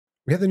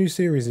We have the new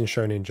series in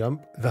Shonen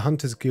Jump, The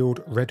Hunters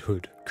Guild Red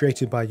Hood,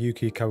 created by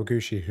Yuki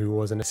Kawaguchi, who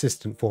was an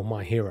assistant for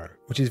My Hero,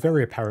 which is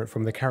very apparent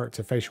from the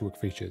character facial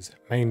features,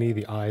 mainly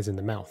the eyes and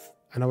the mouth,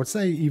 and I would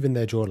say even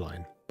their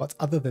jawline. But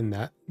other than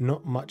that,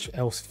 not much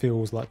else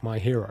feels like My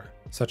Hero,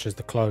 such as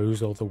the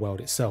clothes or the world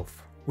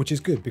itself, which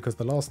is good because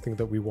the last thing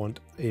that we want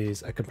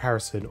is a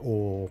comparison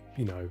or,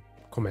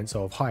 comments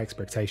of high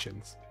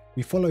expectations.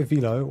 We follow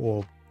Vilo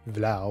or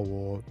Vlau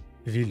or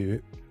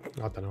Vilu,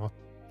 I don't know,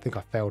 I think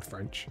I failed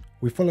French.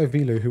 We follow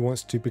Vilu, who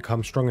wants to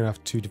become strong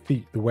enough to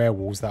defeat the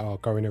werewolves that are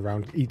going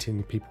around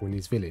eating people in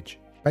his village.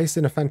 Based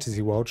in a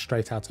fantasy world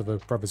straight out of a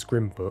Brothers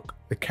Grimm book,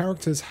 the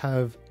characters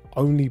have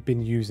only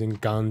been using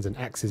guns and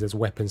axes as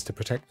weapons to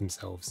protect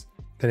themselves.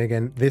 Then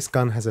again, this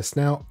gun has a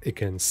snout, it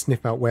can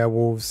sniff out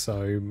werewolves,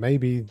 so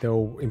maybe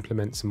they'll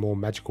implement some more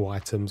magical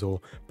items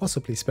or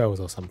possibly spells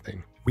or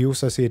something. We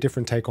also see a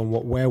different take on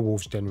what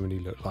werewolves generally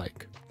look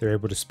like. They're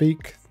able to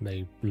speak,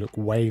 they look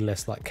way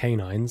less like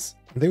canines,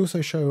 and they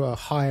also show a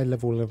higher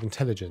level of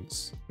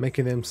intelligence,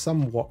 making them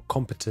somewhat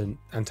competent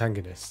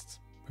antagonists,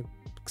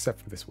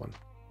 except for this one.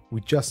 We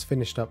just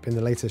finished up in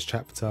the latest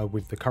chapter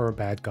with the current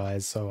bad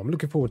guys, so I'm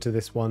looking forward to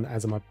this one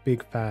as I'm a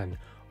big fan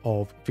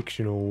of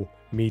fictional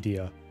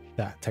media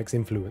that takes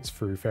influence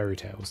through fairy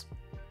tales.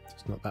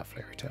 It's not that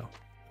fairy tale.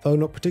 Though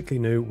not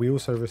particularly new, we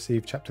also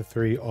received chapter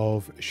 3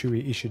 of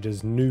Shuei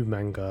Ishida's new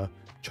manga,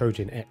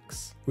 Choujin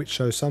X, which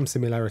shows some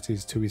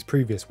similarities to his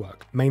previous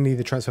work, mainly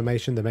the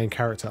transformation the main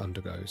character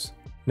undergoes.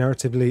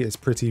 Narratively, it's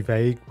pretty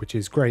vague, which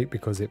is great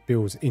because it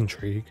builds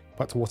intrigue,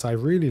 but what I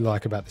really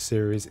like about the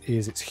series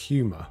is its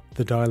humour.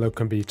 The dialogue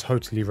can be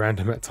totally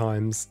random at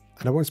times,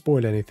 and I won't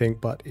spoil anything,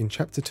 but in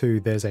chapter 2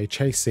 there's a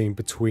chase scene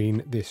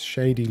between this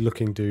shady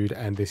looking dude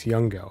and this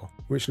young girl,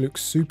 which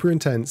looks super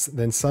intense.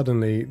 Then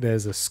suddenly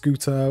there's a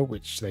scooter,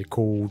 which they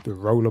call the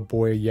roller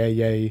boy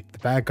yay. The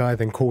bad guy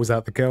then calls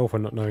out the girl for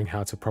not knowing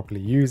how to properly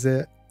use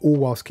it, all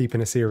whilst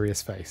keeping a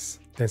serious face.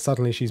 Then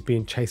suddenly she's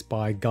being chased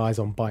by guys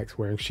on bikes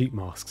wearing sheep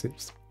masks.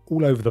 It's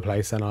all over the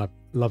place and I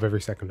love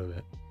every second of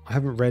it. I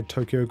haven't read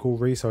Tokyo Ghoul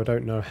Re, so I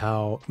don't know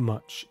how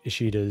much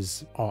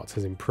Ishida's art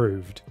has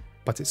improved,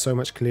 but it's so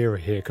much clearer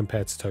here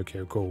compared to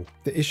Tokyo Ghoul.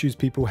 The issues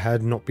people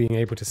had not being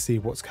able to see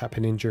what's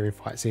happening during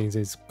fight scenes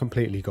is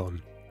completely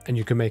gone, and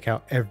you can make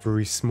out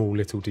every small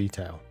little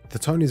detail. The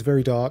tone is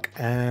very dark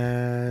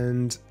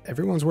and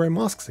everyone's wearing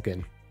masks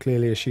again.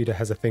 Clearly Ishida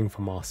has a thing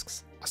for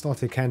masks. I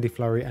started Candy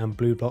Flurry and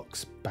Blue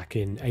Box back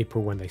in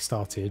April when they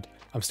started.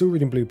 I'm still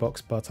reading Blue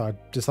Box, but I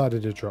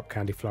decided to drop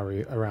Candy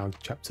Flurry around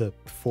chapter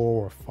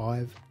 4 or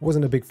 5.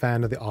 Wasn't a big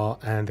fan of the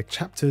art and the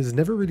chapters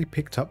never really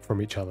picked up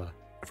from each other.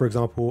 For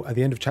example, at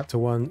the end of chapter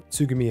 1,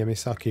 Tsugumi and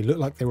Misaki looked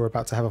like they were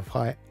about to have a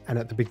fight, and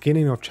at the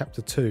beginning of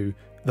chapter 2,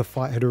 the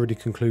fight had already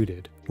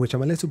concluded, which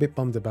I'm a little bit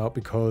bummed about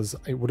because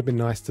it would have been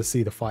nice to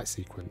see the fight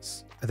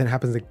sequence. And then it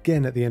happens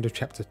again at the end of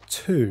chapter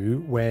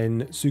 2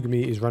 when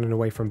Tsugumi is running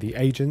away from the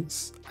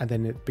agents, and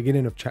then at the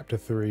beginning of chapter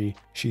 3,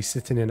 she's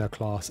sitting in her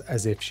class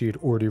as if she had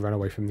already run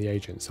away from the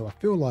agents. So I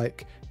feel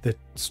like the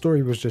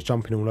story was just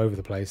jumping all over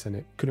the place and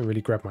it couldn't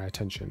really grab my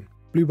attention.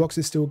 Blue Box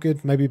is still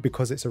good, maybe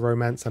because it's a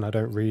romance and I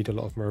don't read a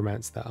lot of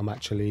romance that I'm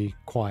actually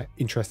quite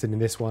interested in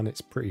this one.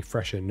 It's pretty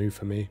fresh and new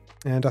for me,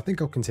 and I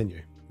think I'll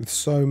continue. With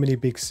so many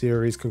big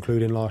series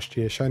concluding last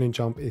year, Shonen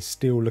Jump is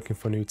still looking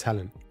for new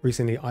talent.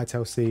 Recently,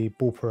 ITLC,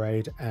 Ball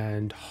Parade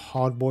and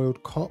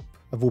Hardboiled Cop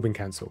have all been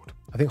cancelled.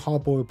 I think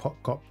Hardboiled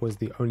Cop was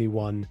the only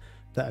one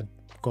that had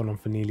gone on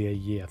for nearly a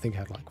year. I think it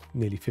had like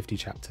nearly 50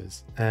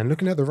 chapters. And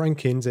looking at the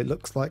rankings, it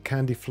looks like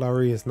Candy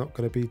Flurry is not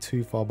going to be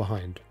too far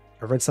behind.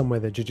 I read somewhere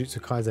that Jujutsu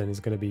Kaisen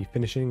is going to be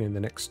finishing in the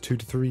next 2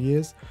 to 3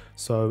 years,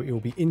 so it will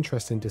be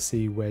interesting to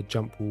see where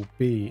Jump will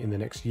be in the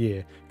next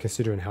year,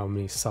 considering how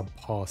many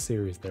subpar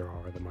series there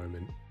are at the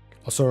moment.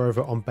 I saw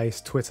over on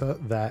base Twitter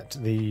that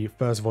the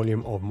first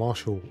volume of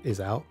Marshall is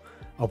out.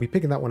 I'll be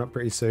picking that one up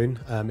pretty soon.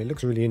 It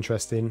looks really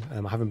interesting.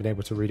 I haven't been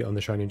able to read it on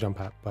the Shonen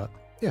Jump app, but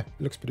yeah, it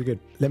looks pretty good.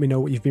 Let me know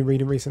what you've been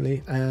reading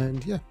recently,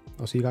 and yeah,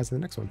 I'll see you guys in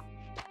the next one.